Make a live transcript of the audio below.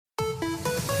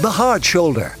The Hard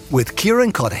Shoulder with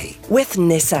Kieran Cuddihy with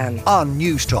Nissan on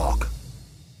News Talk.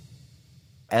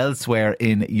 Elsewhere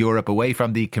in Europe, away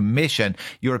from the Commission,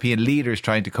 European leaders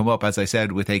trying to come up, as I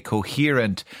said, with a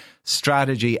coherent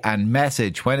strategy and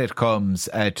message when it comes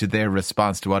to their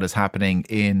response to what is happening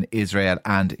in Israel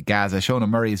and Gaza. Shona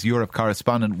Murray is Europe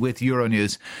correspondent with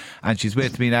Euronews, and she's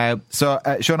with me now. So,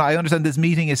 Shona, I understand this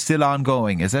meeting is still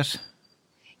ongoing, is it?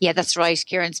 Yeah, that's right,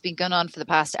 Kieran. It's been going on for the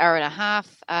past hour and a half.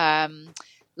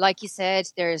 Like you said,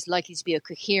 there's likely to be a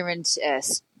coherent,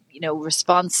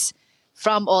 response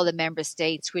from all the member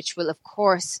states, which will, of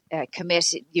course,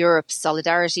 commit Europe's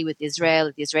solidarity with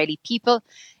Israel, the Israeli people.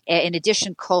 In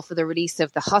addition, call for the release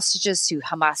of the hostages who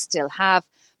Hamas still have,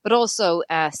 but also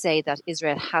say that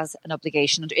Israel has an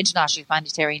obligation under international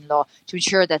humanitarian law to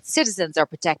ensure that citizens are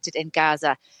protected in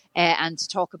Gaza, and to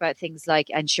talk about things like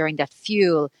ensuring that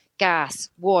fuel, gas,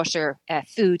 water,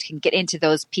 food can get into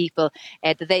those people,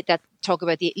 that talk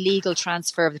about the illegal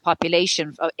transfer of the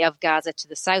population of Gaza to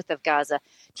the south of Gaza,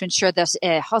 to ensure that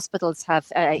hospitals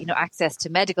have access to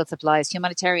medical supplies,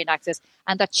 humanitarian access,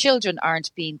 and that children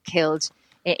aren't being killed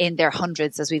in their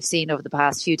hundreds, as we've seen over the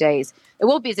past few days. It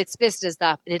won't be as explicit as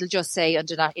that. It'll just say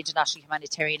under international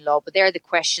humanitarian law. But they're the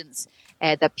questions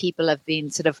that people have been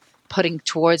sort of putting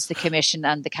towards the Commission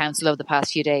and the Council over the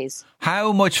past few days.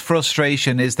 How much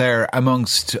frustration is there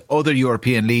amongst other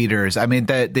European leaders? I mean,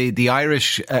 the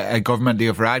Irish government,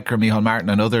 Leo Varadkar, Micheál Martin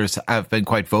and others have been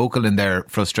quite vocal in their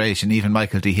frustration, even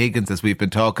Michael D. Higgins, as we've been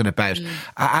talking about.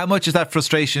 How much is that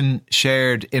frustration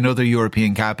shared in other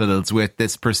European capitals with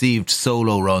this perceived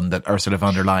solo run that Ursula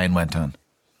von der Leyen went on?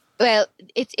 Well,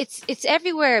 it's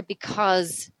everywhere,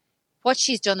 because what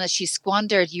she's done is she's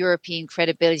squandered European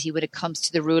credibility when it comes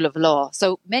to the rule of law.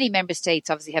 So many member states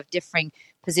obviously have differing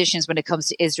positions when it comes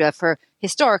to Israel for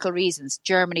historical reasons.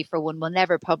 Germany, for one, will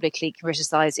never publicly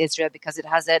criticise Israel because it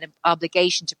has an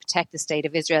obligation to protect the state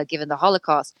of Israel given the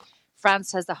Holocaust.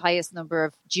 France has the highest number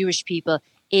of Jewish people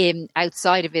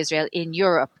outside of Israel in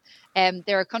Europe.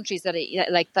 There are countries that,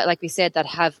 like we said, that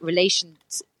have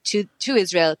relations to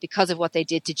Israel because of what they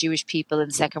did to Jewish people in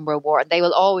the Second World War, and they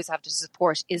will always have to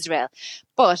support Israel.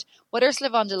 But what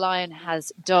Ursula von der Leyen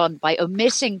has done by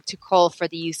omitting to call for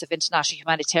the use of international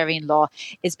humanitarian law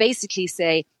is basically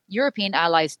say European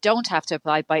allies don't have to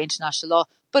abide by international law,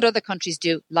 but other countries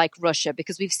do, like Russia,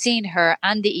 because we've seen her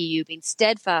and the EU being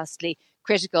steadfastly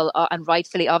critical and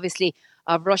rightfully, obviously,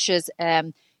 of Russia's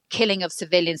killing of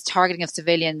civilians, targeting of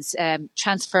civilians,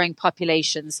 transferring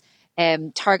populations,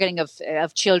 targeting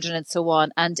of children and so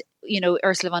on. And,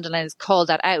 Ursula von der Leyen has called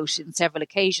that out in several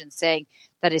occasions, saying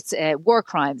that it's war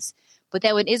crimes. But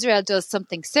then when Israel does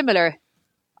something similar,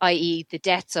 i.e. the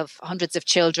deaths of hundreds of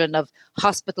children, of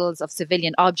hospitals, of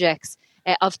civilian objects,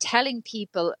 of telling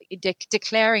people,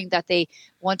 declaring that they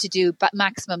want to do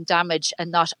maximum damage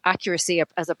and not accuracy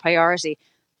as a priority,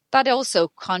 that also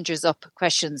conjures up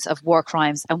questions of war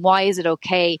crimes. And why is it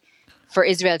okay for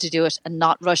Israel to do it and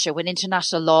not Russia when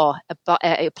international law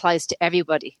applies to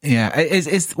everybody? Yeah,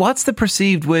 what's the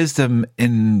perceived wisdom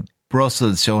in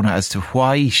Brussels, Shona, as to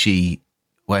why she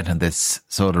went on this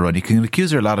solo run? You can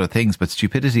accuse her of a lot of things, but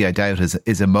stupidity, I doubt,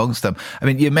 is amongst them. I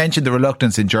mean, you mentioned the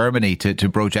reluctance in Germany to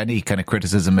broach any kind of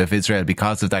criticism of Israel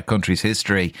because of that country's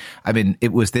history. I mean,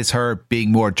 was this her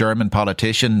being more German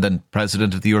politician than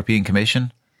President of the European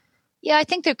Commission? Yeah, I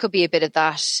think there could be a bit of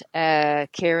that,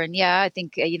 Kieran. Yeah, I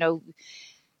think,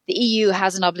 the EU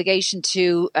has an obligation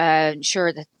to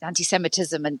ensure that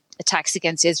anti-Semitism and attacks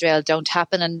against Israel don't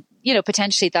happen. And,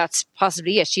 potentially that's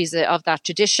possibly it. She's of that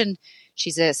tradition.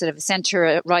 She's a sort of a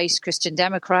centre-right Christian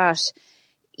Democrat.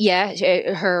 Yeah,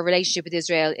 her relationship with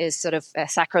Israel is sort of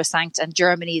sacrosanct, and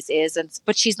Germany's is.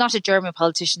 But she's not a German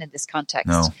politician in this context.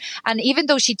 No. And even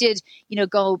though she did,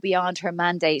 go beyond her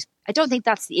mandate, I don't think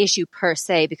that's the issue per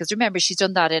se, because remember, she's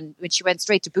done that when she went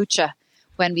straight to Bucha,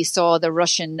 when we saw the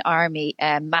Russian army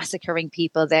massacring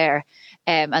people there,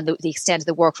 and the extent of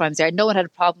the war crimes there. No one had a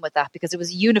problem with that because it was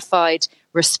a unified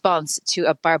response to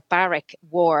a barbaric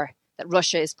war that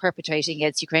Russia is perpetrating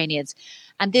against Ukrainians.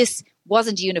 And this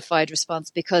wasn't a unified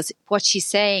response, because what she's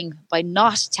saying by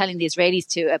not telling the Israelis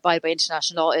to abide by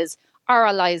international law is our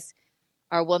allies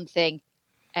are one thing,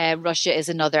 Russia is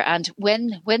another. And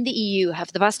when the EU,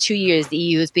 for the past 2 years, the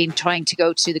EU has been trying to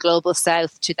go to the global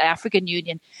south, to the African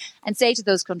Union, and say to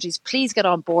those countries, please get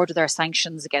on board with our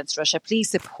sanctions against Russia. Please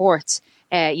support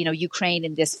Ukraine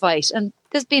in this fight. And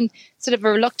there's been sort of a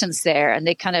reluctance there, and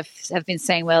they kind of have been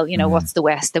saying, well, what's the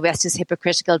West? The West is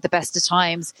hypocritical at the best of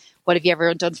times. What have you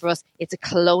ever done for us? It's a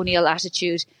colonial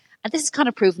attitude. And this has kind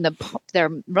of proven them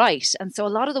they're right. And so a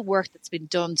lot of the work that's been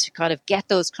done to kind of get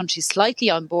those countries slightly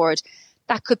on board,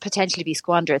 that could potentially be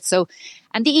squandered. So,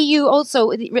 and the EU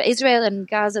also, Israel and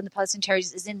Gaza and the Palestinian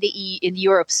territories is in in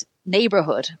Europe's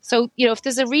neighbourhood. So, if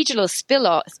there's a regional spill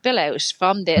out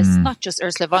from this, not just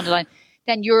Ursula von der Leyen,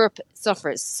 then Europe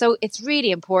suffers. So it's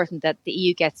really important that the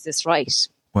EU gets this right.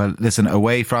 Well, listen,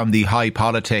 away from the high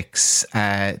politics,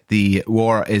 the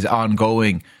war is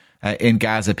ongoing in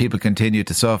Gaza. People continue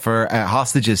to suffer.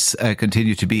 Hostages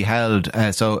continue to be held.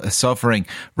 So suffering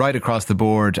right across the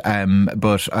board.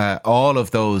 But all of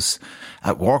those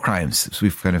war crimes, as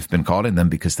we've kind of been calling them,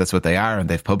 because that's what they are. And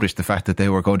they've published the fact that they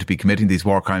were going to be committing these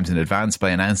war crimes in advance by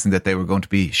announcing that they were going to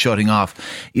be shutting off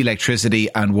electricity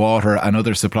and water and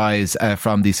other supplies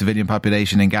from the civilian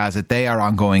population in Gaza. They are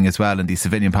ongoing as well, and the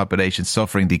civilian population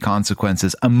suffering the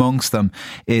consequences. Amongst them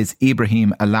is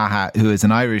Ibrahim Alaha, who is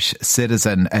an Irish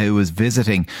citizen who was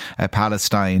visiting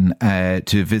Palestine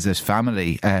to visit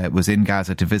family, was in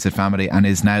Gaza to visit family and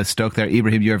is now stuck there.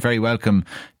 Ibrahim, you're very welcome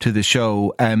to the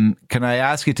show. Can I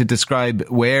ask you to describe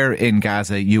where in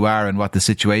Gaza you are and what the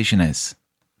situation is?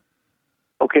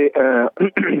 Okay,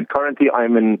 currently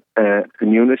I'm in Khan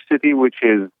Yunis city, which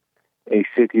is a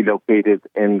city located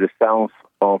in the south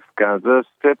of Gaza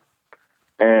Strip.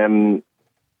 The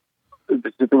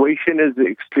situation is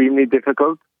extremely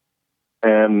difficult.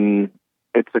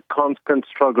 It's a constant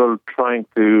struggle trying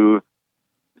to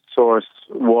source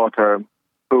water,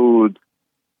 food,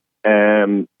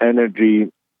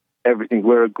 energy, everything.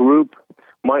 We're a group.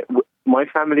 My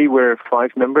family, we're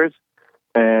 5 members.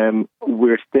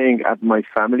 We're staying at my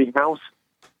family house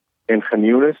in Khan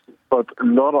Yunis, but a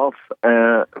lot of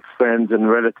friends and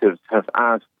relatives have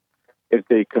asked if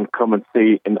they can come and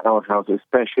stay in our house,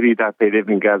 especially that they live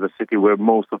in Gaza City where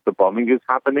most of the bombing is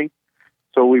happening.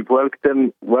 So we've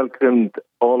welcomed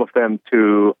all of them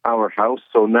to our house.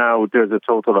 So now there's a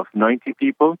total of 90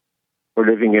 people. We're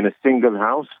living in a single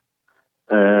house.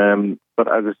 But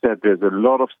as I said, there's a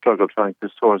lot of struggle trying to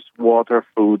source water,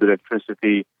 food,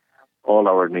 electricity, all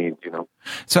our needs,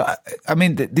 So, I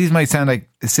mean, these might sound like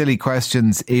silly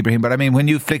questions, Ibrahim, but I mean, when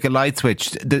you flick a light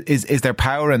switch, is there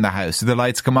power in the house? Do the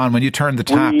lights come on? When you turn the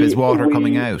tap, is water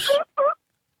coming out?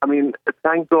 I mean,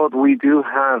 thank God we do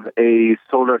have a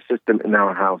solar system in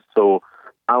our house. So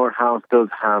our house does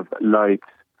have lights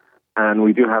and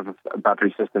we do have a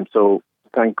battery system. So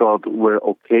thank God we're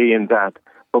okay in that.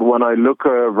 But when I look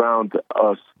around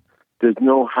us, there's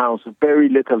no house, very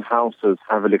little houses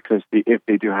have electricity if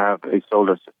they do have a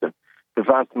solar system. The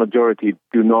vast majority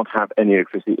do not have any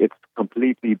electricity. It's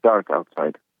completely dark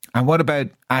outside. And what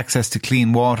about access to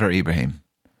clean water, Ibrahim?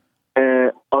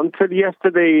 Until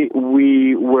yesterday,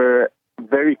 we were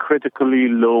very critically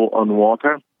low on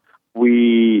water.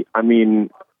 No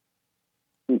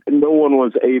one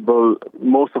was able,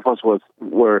 most of us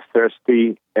were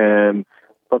thirsty.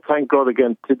 But thank God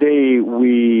again, today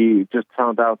we just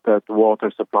found out that the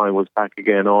water supply was back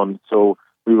again on. So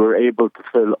we were able to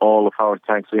fill all of our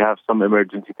tanks. We have some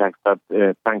emergency tanks that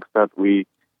we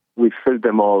filled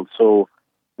them all. So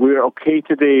we're okay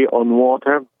today on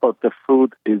water, but the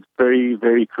food is very,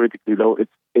 very critically low.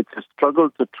 It's a struggle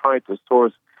to try to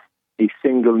source a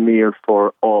single meal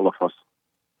for all of us.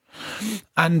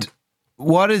 And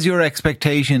what is your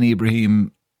expectation,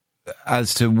 Ibrahim,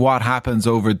 as to what happens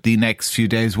over the next few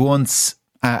days once,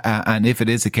 and if it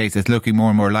is the case, it's looking more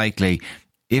and more likely,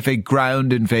 if a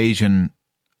ground invasion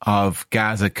of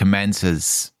Gaza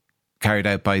commences, carried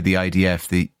out by the IDF,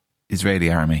 the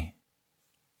Israeli army?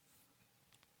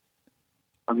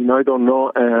 I mean, I don't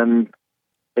know.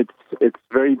 It's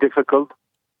very difficult.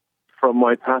 From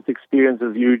my past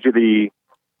experiences, usually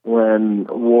when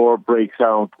war breaks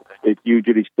out, it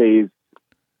usually stays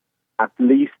at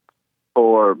least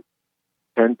for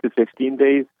 10 to 15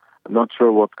 days. I'm not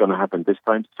sure what's going to happen this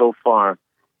time. So far,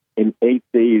 in 8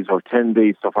 days or 10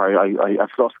 days so far, I've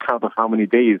lost count of how many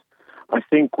days. I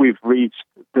think we've reached,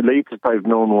 the latest I've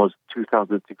known was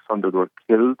 2,600 were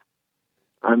killed.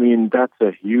 I mean, that's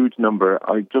a huge number.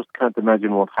 I just can't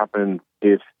imagine what happened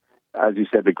if, as you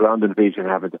said, the ground invasion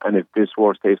happened and if this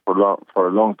war stays for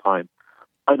a long time.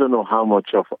 I don't know how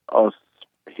much of us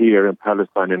here in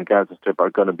Palestine and Gaza Strip are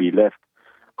going to be left.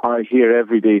 I hear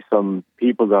every day some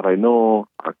people that I know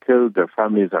are killed, their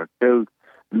families are killed.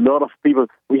 A lot of people,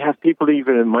 we have people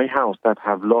even in my house that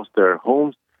have lost their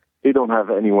homes. They don't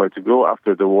have anywhere to go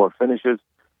after the war finishes.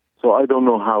 So I don't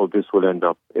know how this will end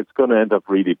up. It's going to end up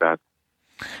really bad.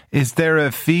 Is there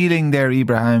a feeling there,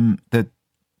 Ibrahim, that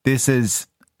this is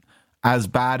as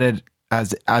bad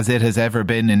as it has ever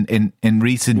been in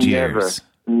recent years?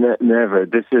 Never.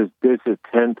 This is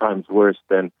 10 times worse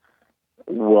than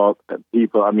what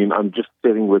people. I mean, I'm just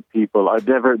sitting with people.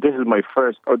 This is my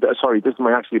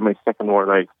second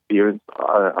war I experienced.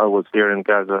 I was here in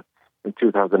Gaza in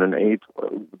 2008.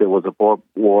 There was a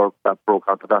war that broke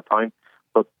out at that time.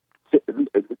 But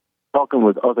talking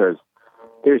with others,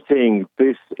 they're saying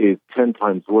this is 10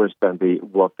 times worse than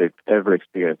what they've ever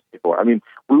experienced before. I mean,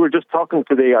 we were just talking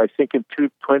today, I think in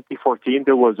 2014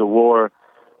 there was a war.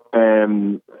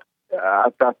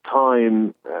 At that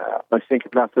time, I think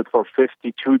it lasted for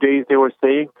 52 days, they were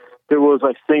saying. There was,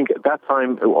 I think, at that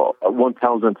time,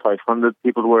 1,500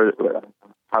 people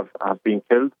have been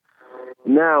killed.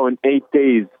 Now, in 8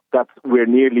 days, we're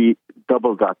nearly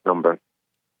double that number.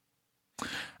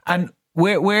 And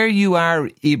where you are,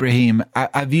 Ibrahim,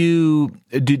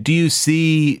 do you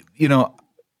see,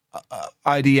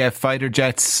 IDF fighter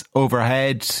jets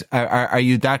overhead? Are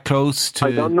you that close to?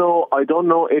 I don't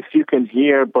know if you can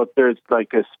hear, but there's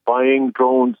like a spying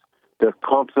drones. They're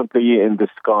constantly in the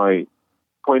sky,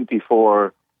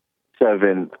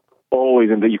 24/7. Always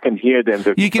you can hear them.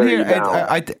 You can hear.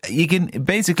 You can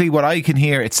basically what I can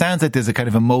hear. It sounds like there's a kind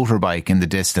of a motorbike in the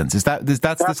distance. That's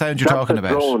the sound you're talking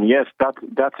about? Drone. Yes,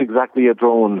 that's exactly a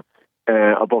drone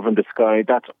above in the sky.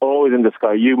 That's always in the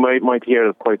sky. You might hear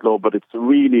it quite low, but it's a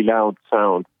really loud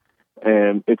sound.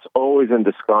 It's always in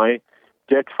the sky.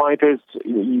 Jet fighters,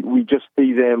 we just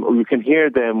see them. You can hear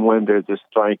them when there's a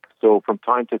strike. So from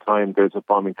time to time, there's a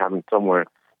bombing happening somewhere,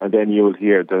 and then you will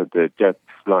hear the jet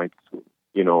flights,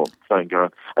 flying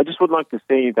around. I just would like to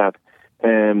say that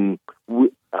the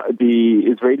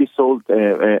Israeli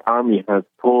army has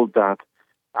told that,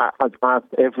 has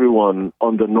asked everyone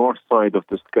on the north side of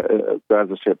the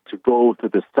Gaza Strip to go to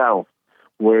the south,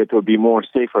 where it will be more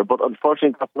safer. But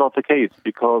unfortunately, that's not the case,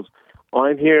 because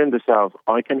I'm here in the south.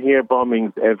 I can hear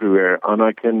bombings everywhere, and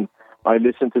I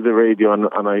listen to the radio,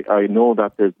 and I know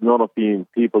that there's none of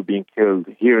people being killed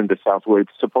here in the south, where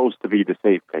it's supposed to be the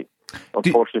safe place.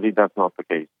 Unfortunately, that's not the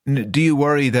case. Do you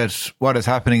worry that what is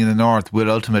happening in the north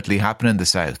will ultimately happen in the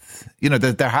south?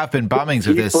 There have been bombings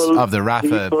of the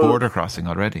Rafah border crossing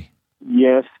already.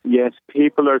 Yes.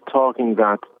 People are talking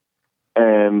that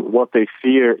what they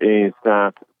fear is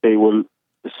that they will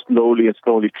slowly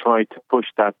try to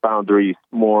push that boundary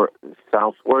more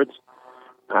southwards.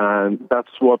 And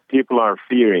that's what people are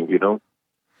fearing,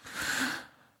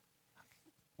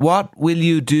 What will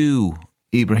you do,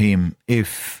 Ibrahim,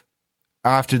 if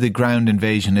after the ground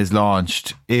invasion is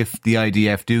launched, if the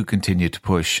IDF do continue to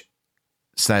push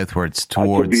southwards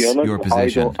towards your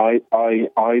position?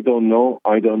 I don't know.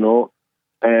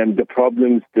 And the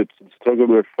problems, the struggle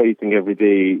we're facing every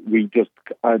day, there's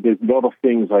a lot of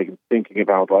things I'm thinking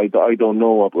about. I don't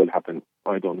know what will happen.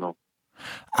 I don't know.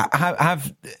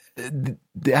 Has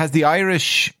the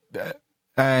Irish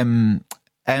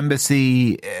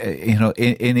embassy,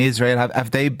 in Israel, have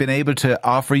they been able to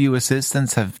offer you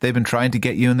assistance? Have they been trying to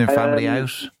get you and their family out?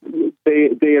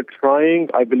 They are trying.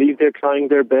 I believe they're trying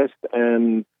their best,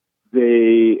 and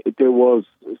there was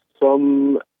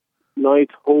some night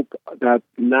hope that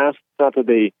last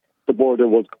Saturday the border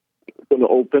was going to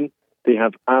open. They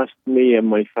have asked me and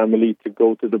my family to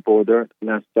go to the border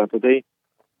last Saturday.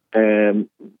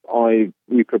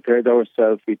 We prepared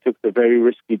ourselves. We took the very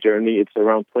risky journey. It's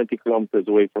around 20 kilometers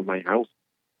away from my house.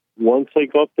 Once I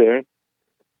got there,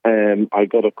 I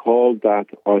got a call that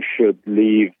I should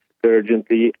leave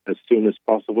urgently as soon as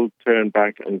possible, turn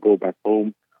back and go back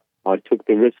home. I took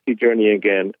the risky journey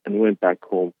again and went back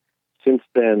home. Since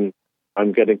then,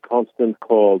 I'm getting constant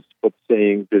calls but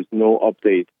saying there's no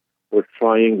update. We're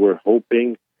trying, we're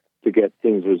hoping to get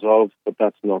things resolved, but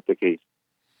that's not the case.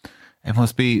 It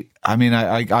must be, I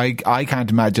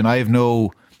can't imagine. I have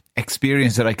no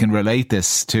experience that I can relate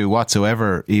this to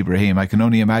whatsoever, Ibrahim. I can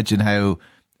only imagine how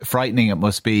frightening it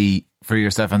must be for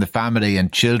yourself and the family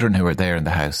and children who are there in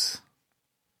the house.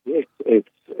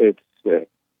 It's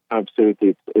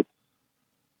absolutely,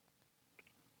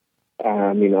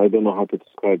 I don't know how to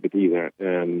describe it either.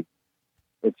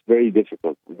 It's very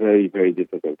difficult, very, very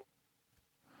difficult.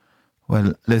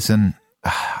 Well, listen,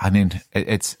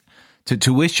 it's...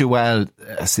 To wish you well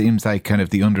seems like kind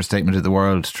of the understatement of the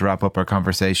world to wrap up our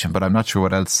conversation, but I'm not sure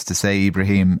what else to say,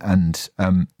 Ibrahim, and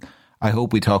I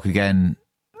hope we talk again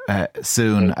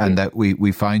soon and that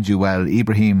we find you well.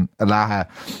 Ibrahim Alaha,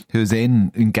 who's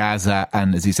in Gaza,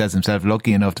 and as he says himself,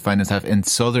 lucky enough to find himself in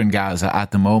southern Gaza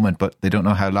at the moment, but they don't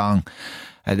know how long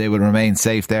they will remain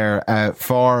safe there.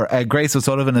 For Grace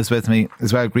O'Sullivan is with me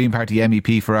as well, Green Party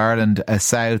MEP for Ireland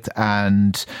South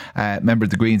and member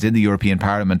of the Greens in the European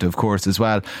Parliament, of course, as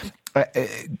well.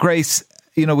 Grace,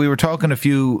 we were talking a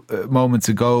few moments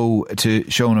ago to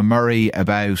Shona Murray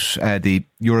about the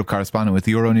Europe correspondent with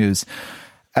Euronews,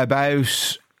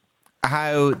 about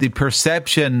how the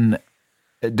perception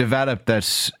developed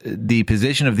that the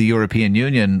position of the European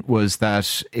Union was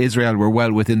that Israel were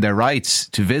well within their rights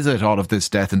to visit all of this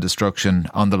death and destruction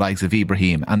on the likes of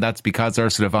Ibrahim. And that's because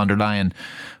Ursula von der Leyen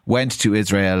went to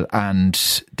Israel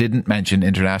and didn't mention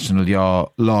international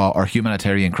law or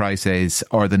humanitarian crises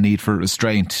or the need for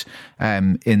restraint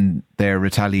in their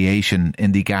retaliation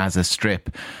in the Gaza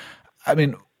Strip. I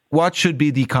mean, what should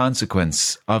be the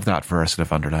consequence of that for Ursula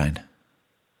von der Leyen?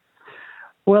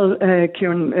 Well,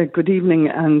 Kieran, good evening.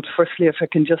 And firstly, if I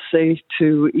can just say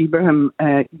to Ibrahim,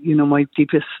 my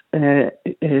deepest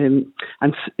and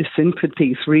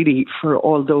sympathies really for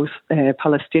all those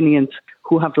Palestinians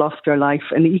who have lost their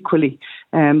life, and equally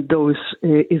those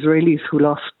Israelis who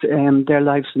lost their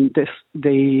lives in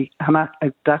that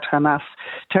Hamas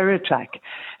terror attack.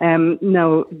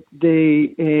 Now,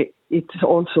 it's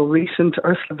also recent.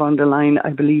 Ursula von der Leyen, I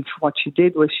believe what she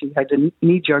did was she had a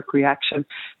knee-jerk reaction.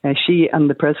 She and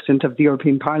the President of the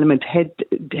European Parliament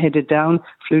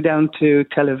flew down to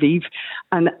Tel Aviv.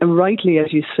 And rightly,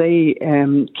 as you say,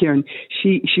 Kieran,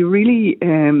 she really,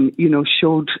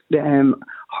 showed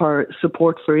her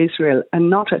support for Israel, and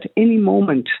not at any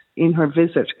moment in her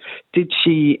visit did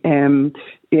she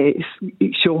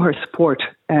show her support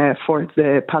for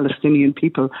the Palestinian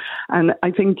people. And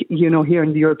I think, here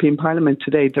in the European Parliament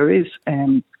today, there is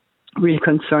real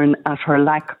concern at her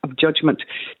lack of judgment.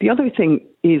 The other thing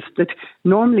is that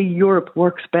normally Europe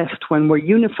works best when we're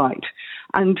unified.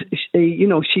 And,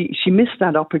 she missed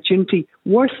that opportunity.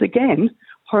 Worse again,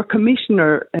 her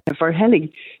commissioner,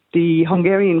 Verhely, the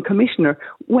Hungarian commissioner,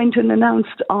 went and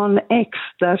announced on X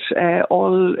that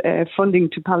all funding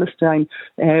to Palestine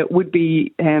would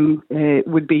be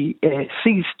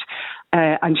seized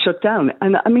and shut down.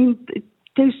 And I mean,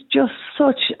 there's just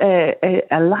such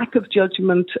a lack of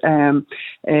judgment,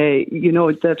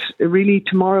 that really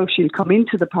tomorrow she'll come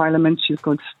into the Parliament, she's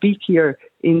going to speak here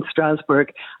in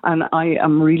Strasbourg, and I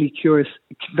am really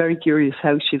very curious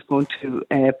how she's going to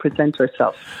present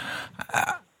herself.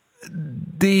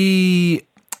 The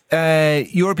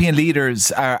European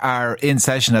leaders are in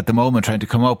session at the moment trying to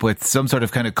come up with some sort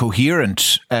of kind of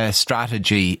coherent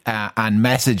strategy and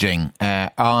messaging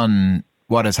on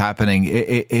what is happening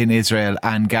in Israel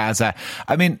and Gaza.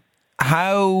 I mean,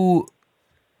 how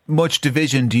much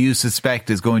division do you suspect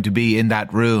is going to be in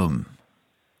that room?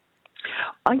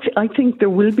 I think there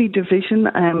will be division.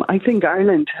 I think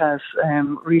Ireland has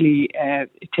really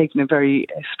taken a very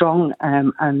strong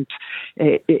and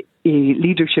a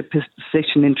leadership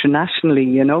position internationally.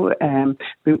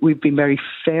 We've been very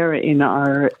fair in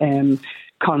our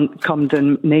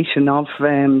condemnation of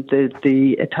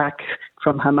the attack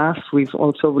from Hamas. We've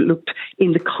also looked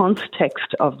in the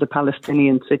context of the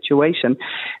Palestinian situation.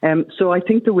 So I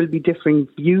think there will be differing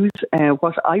views.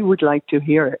 What I would like to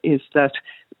hear is that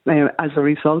as a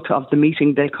result of the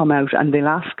meeting, they'll come out and they'll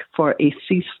ask for a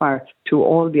ceasefire to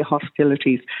all the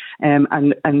hostilities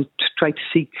and try to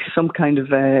seek some kind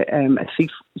of a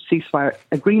ceasefire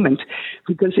agreement.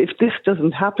 Because if this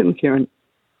doesn't happen, Kieran,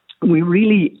 we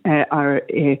really are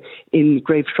in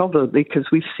grave trouble,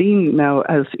 because we've seen now,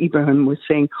 as Ibrahim was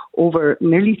saying, over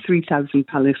nearly 3,000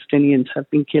 Palestinians have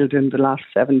been killed in the last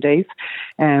 7 days.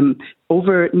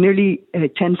 Over nearly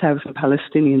 10,000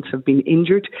 Palestinians have been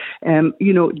injured.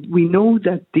 We know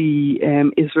that the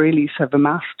Israelis have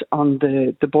amassed on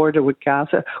the border with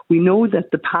Gaza. We know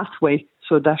that the pathway,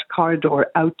 so that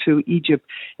corridor out to Egypt,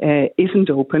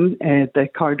 isn't open, the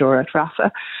corridor at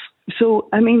Rafah. So,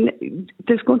 I mean,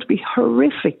 there's going to be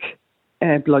horrific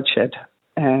bloodshed,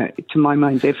 to my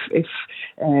mind, if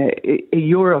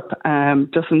Europe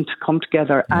doesn't come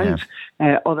together and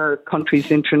other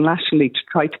countries internationally to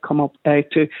try to come up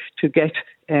to get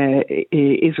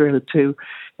Israel to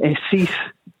cease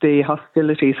the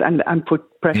hostilities and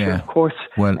put pressure, of course,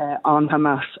 on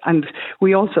Hamas. And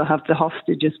we also have the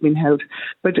hostages being held.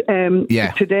 But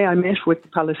today I met with the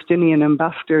Palestinian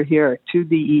ambassador here to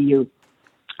the EU.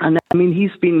 And I mean,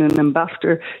 he's been an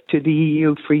ambassador to the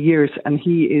EU for years, and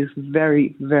he is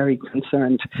very, very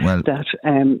concerned that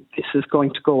this is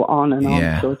going to go on and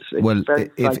on. So it's very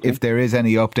if there is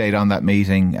any update on that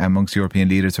meeting amongst European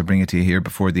leaders, we'll bring it to you here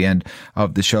before the end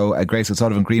of the show. Grace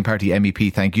O'Sullivan, Green Party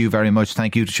MEP, thank you very much.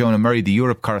 Thank you to Shona Murray, the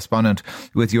Europe correspondent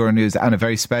with Euronews, and a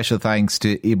very special thanks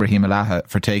to Ibrahim Alaha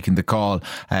for taking the call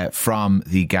from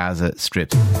the Gaza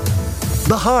Strip.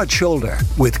 The Hard Shoulder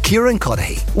with Kieran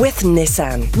Cuddihy. With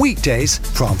Nissan. Weekdays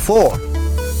from 4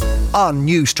 on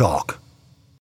News Talk.